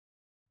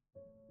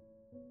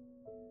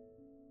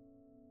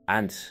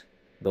Ants,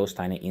 those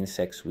tiny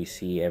insects we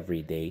see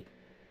every day,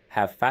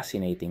 have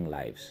fascinating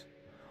lives.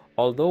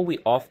 Although we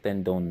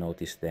often don't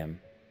notice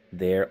them,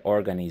 their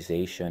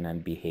organization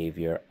and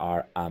behavior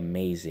are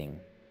amazing.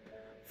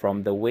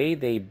 From the way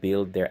they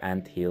build their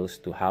ant hills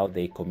to how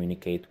they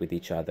communicate with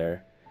each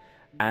other,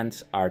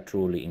 ants are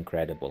truly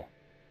incredible.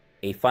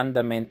 A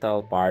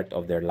fundamental part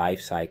of their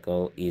life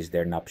cycle is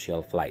their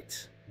nuptial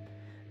flights.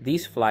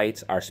 These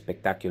flights are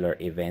spectacular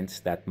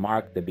events that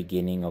mark the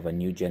beginning of a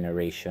new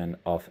generation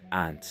of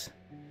ants.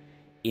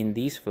 In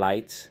these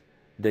flights,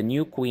 the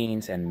new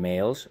queens and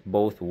males,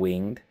 both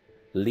winged,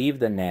 leave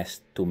the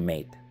nest to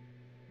mate.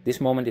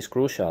 This moment is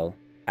crucial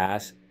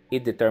as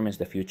it determines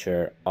the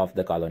future of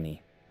the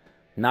colony.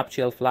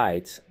 Nuptial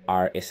flights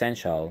are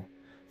essential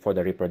for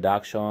the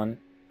reproduction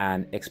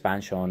and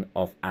expansion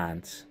of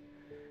ants.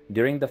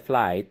 During the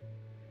flight,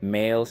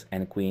 males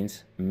and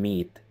queens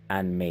meet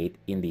and mate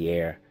in the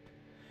air,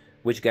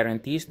 which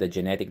guarantees the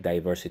genetic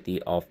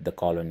diversity of the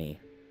colony.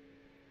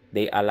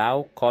 They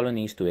allow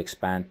colonies to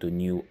expand to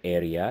new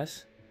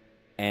areas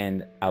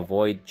and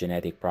avoid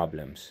genetic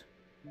problems.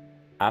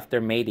 After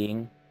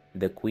mating,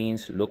 the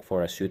queens look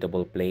for a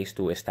suitable place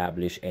to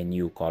establish a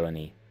new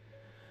colony,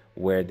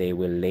 where they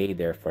will lay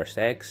their first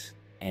eggs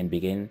and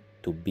begin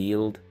to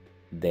build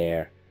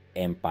their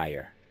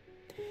empire.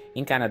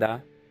 In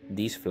Canada,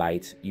 these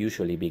flights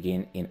usually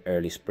begin in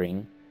early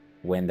spring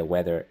when the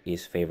weather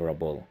is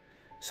favorable.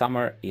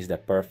 Summer is the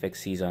perfect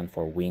season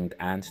for winged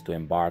ants to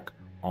embark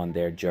on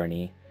their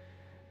journey,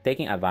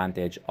 taking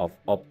advantage of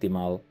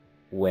optimal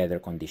weather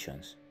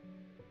conditions.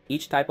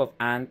 Each type of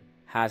ant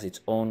has its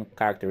own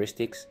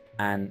characteristics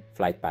and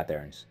flight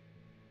patterns.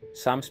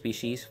 Some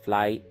species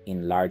fly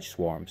in large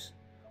swarms,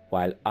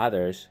 while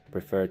others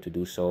prefer to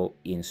do so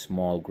in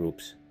small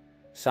groups.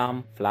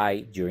 Some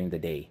fly during the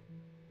day,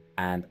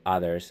 and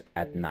others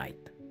at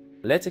night.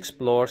 Let's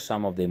explore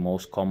some of the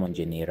most common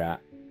genera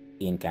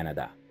in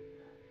Canada: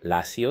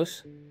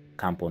 Lassis,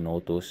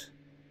 Camponotus,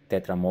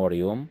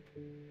 Tetramorium,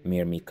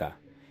 Mirika.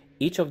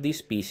 Each of these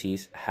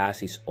species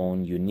has its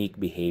own unique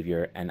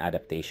behavior and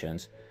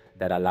adaptations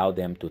that allow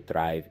them to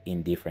thrive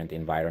in different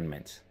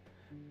environments.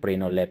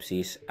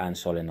 Lassis and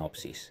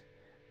Solenopsis.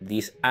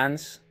 These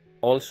ants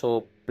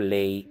also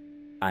play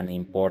an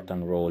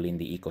important role in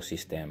the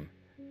ecosystem,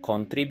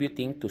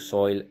 contributing to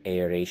soil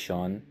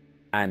aeration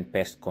and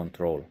pest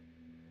control.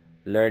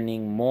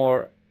 Learning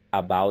more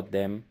about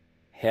them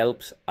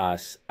helps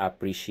us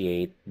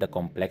appreciate the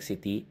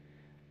complexity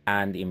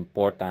and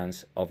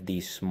importance of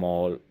these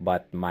small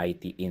but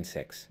mighty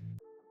insects.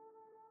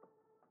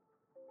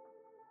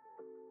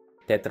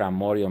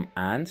 Tetramorium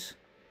ants,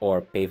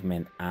 or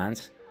pavement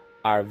ants,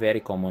 are very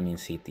common in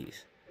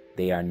cities.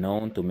 They are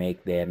known to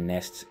make their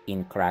nests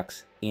in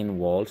cracks in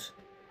walls,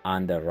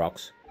 under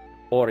rocks,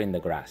 or in the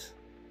grass.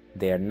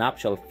 Their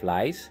nuptial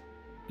flights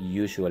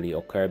usually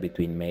occur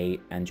between May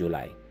and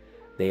July.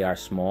 They are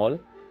small,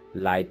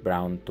 light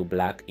brown to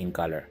black in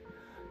color.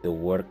 The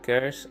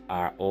workers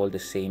are all the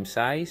same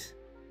size.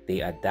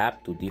 They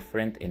adapt to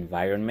different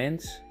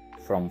environments,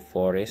 from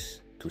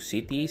forests to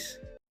cities.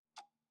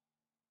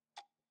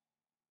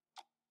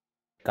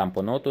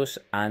 Camponotus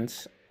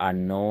ants are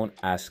known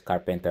as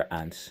carpenter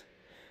ants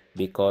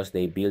because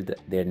they build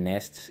their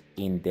nests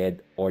in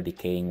dead or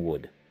decaying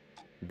wood.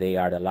 They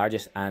are the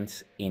largest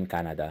ants in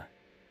Canada.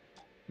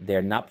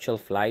 Their nuptial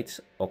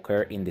flights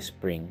occur in the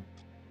spring,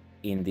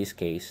 in this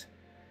case,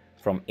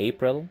 from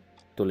April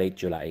to late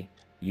July,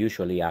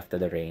 usually after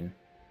the rain.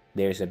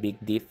 There is a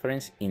big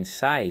difference in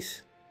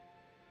size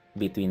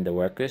between the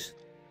workers.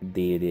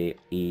 The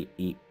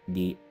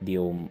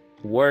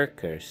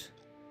workers,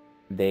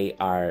 they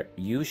are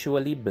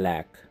usually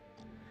black,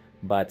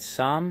 but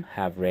some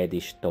have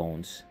reddish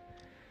tones.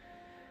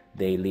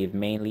 They live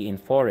mainly in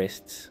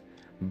forests,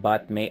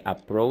 but may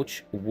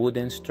approach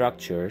wooden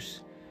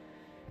structures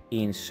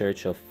in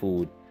search of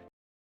food.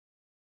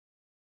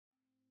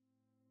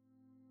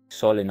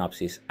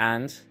 Solenopsis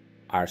ants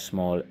are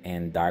small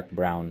and dark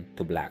brown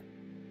to black.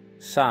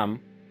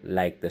 Some,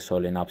 like the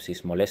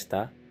Solenopsis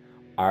molesta,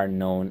 are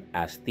known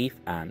as thief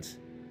ants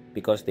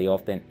because they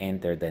often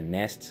enter the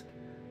nests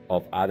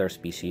of other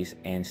species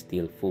and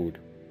steal food.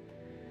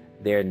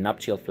 Their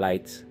nuptial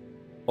flights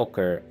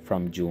occur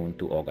from June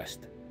to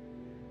August.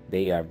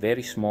 They are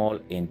very small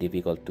and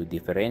difficult to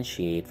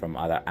differentiate from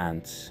other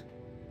ants.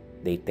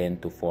 They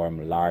tend to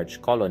form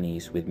large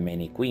colonies with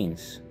many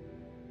queens.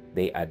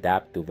 They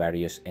adapt to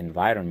various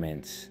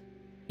environments,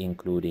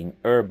 including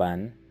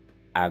urban,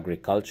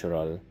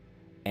 agricultural,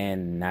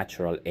 and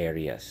natural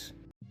areas.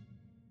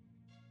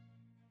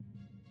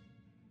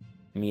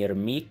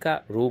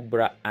 Mirika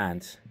Rubra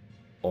ants,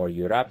 or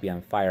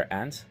European fire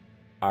ants,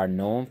 are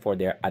known for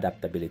their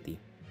adaptability.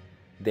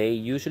 They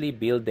usually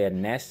build their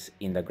nests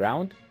in the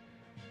ground,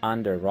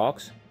 under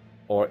rocks,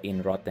 or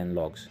in rotten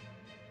logs.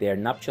 Their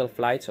nuptial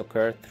flights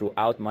occur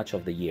throughout much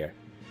of the year,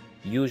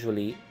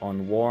 usually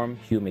on warm,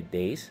 humid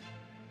days.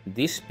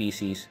 This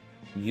species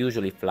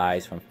usually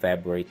flies from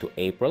February to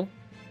April.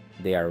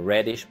 They are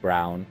reddish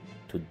brown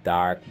to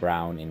dark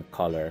brown in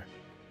color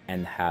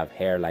and have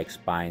hair-like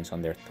spines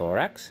on their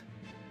thorax.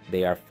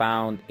 They are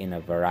found in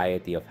a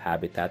variety of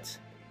habitats,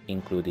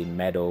 including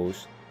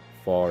meadows,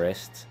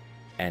 forests,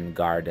 and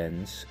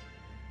gardens.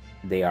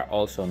 They are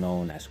also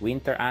known as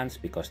winter ants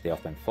because they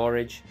often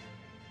forage,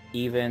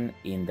 even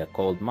in the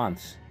cold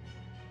months,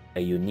 a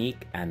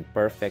unique and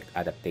perfect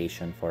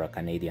adaptation for a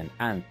Canadian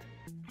ant.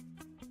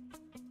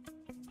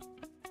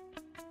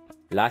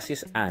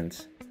 Lassis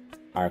ants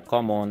are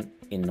common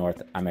in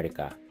North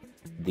America.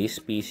 This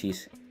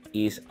species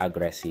is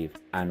aggressive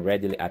and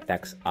readily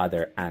attacks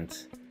other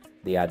ants.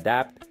 They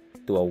adapt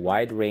to a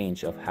wide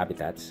range of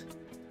habitats,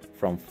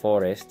 from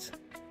forests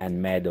and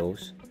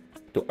meadows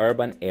to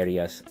urban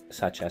areas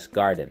such as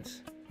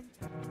gardens.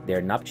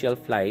 Their nuptial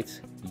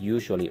flights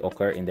usually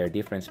occur in their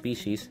different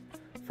species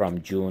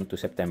from June to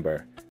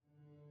September.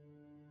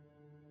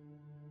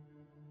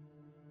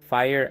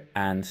 Fire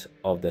ants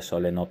of the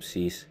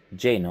Solenopsis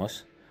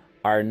genus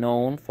are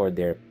known for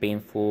their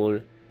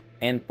painful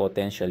and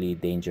potentially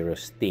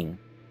dangerous sting.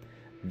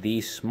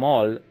 These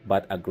small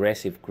but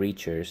aggressive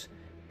creatures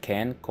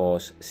can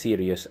cause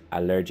serious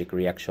allergic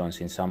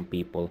reactions in some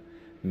people,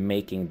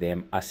 making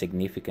them a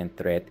significant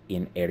threat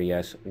in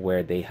areas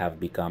where they have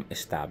become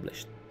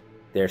established.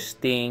 Their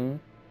sting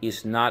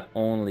is not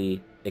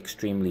only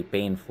extremely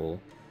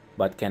painful,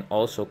 but can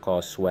also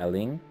cause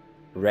swelling,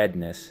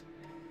 redness,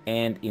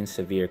 and in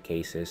severe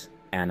cases,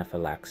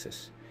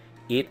 anaphylaxis.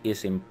 It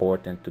is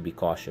important to be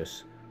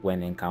cautious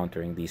when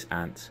encountering these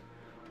ants.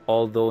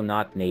 Although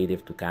not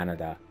native to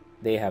Canada,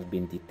 they have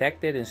been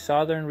detected in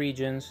southern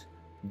regions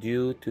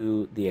due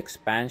to the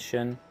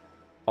expansion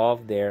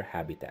of their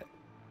habitat.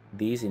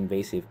 These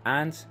invasive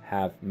ants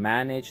have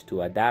managed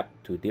to adapt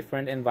to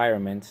different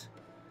environments,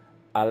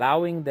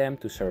 allowing them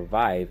to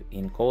survive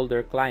in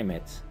colder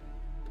climates.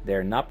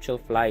 Their nuptial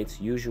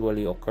flights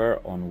usually occur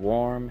on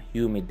warm,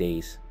 humid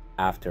days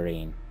after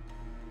rain,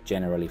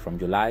 generally from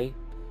July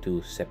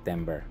to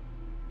September.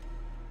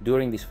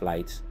 During these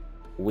flights,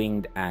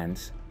 winged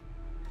ants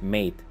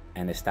mate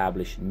and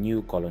establish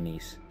new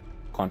colonies,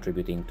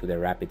 contributing to the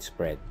rapid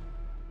spread.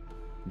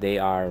 They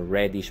are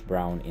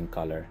reddish-brown in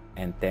color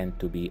and tend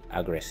to be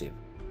aggressive.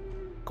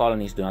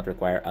 Colonies do not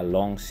require a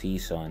long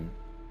season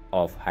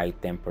of high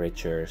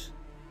temperatures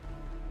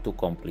to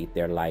complete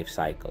their life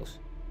cycles.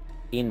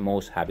 In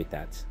most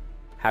habitats,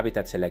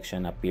 habitat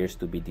selection appears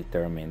to be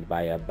determined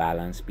by a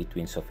balance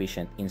between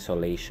sufficient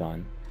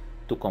insulation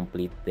to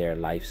complete their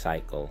life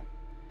cycle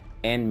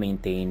and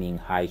maintaining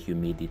high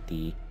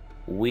humidity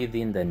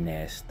within the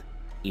nest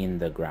in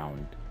the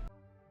ground.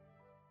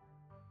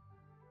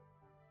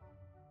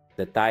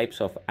 The types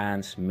of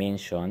ants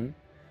mentioned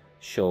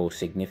show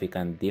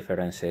significant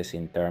differences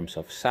in terms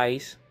of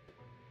size,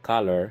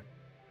 color,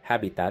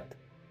 habitat,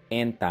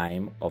 and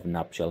time of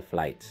nuptial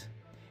flights.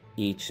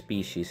 Each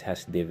species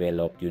has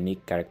developed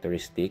unique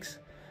characteristics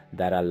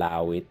that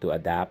allow it to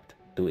adapt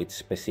to its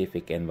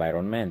specific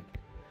environment,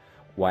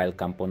 while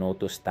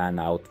Camponotus stand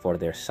out for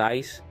their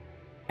size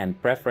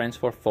and preference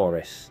for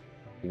forests,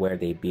 where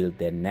they build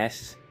their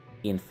nests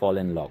in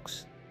fallen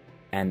logs,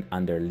 and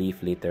under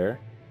leaf litter.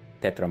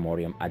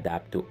 Tetramorium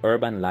adapt to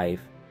urban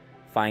life,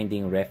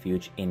 finding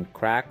refuge in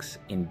cracks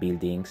in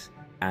buildings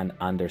and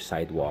under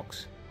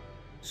sidewalks.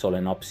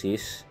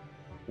 Solenopsis,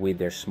 with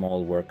their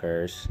small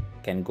workers,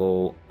 can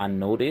go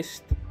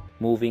unnoticed,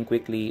 moving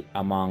quickly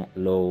among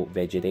low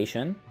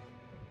vegetation,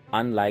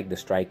 unlike the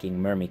striking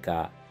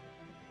Mirika,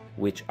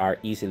 which are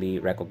easily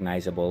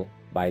recognizable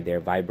by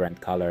their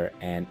vibrant color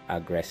and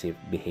aggressive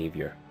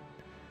behavior.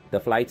 The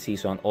flight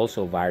season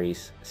also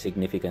varies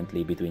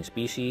significantly between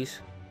species,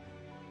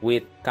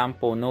 with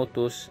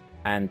Camponotus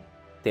and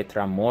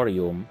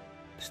Tetramorium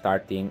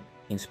starting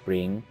in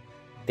spring,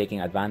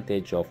 taking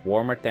advantage of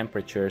warmer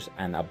temperatures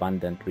and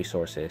abundant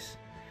resources,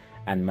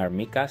 and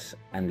Mirmikas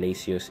and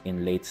Lassis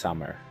in late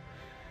summer,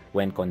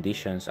 when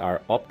conditions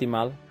are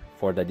optimal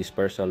for the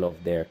dispersal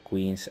of their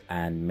queens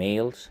and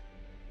males.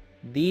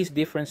 These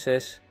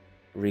differences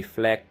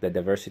reflect the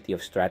diversity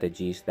of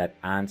strategies that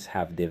ants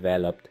have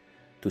developed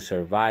to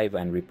survive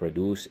and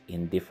reproduce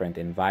in different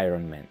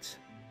environments.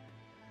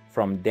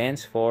 From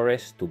dense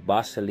forests to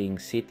bustling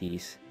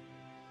cities,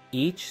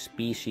 each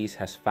species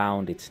has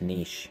found its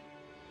niche,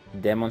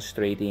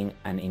 demonstrating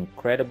an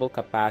incredible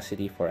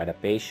capacity for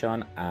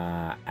adaptation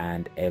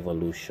and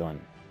evolution.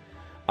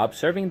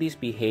 Observing these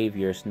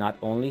behaviors not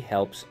only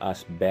helps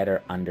us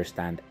better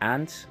understand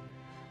ants,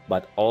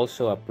 but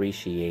also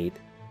appreciate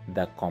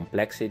the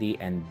complexity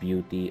and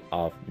beauty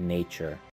of nature.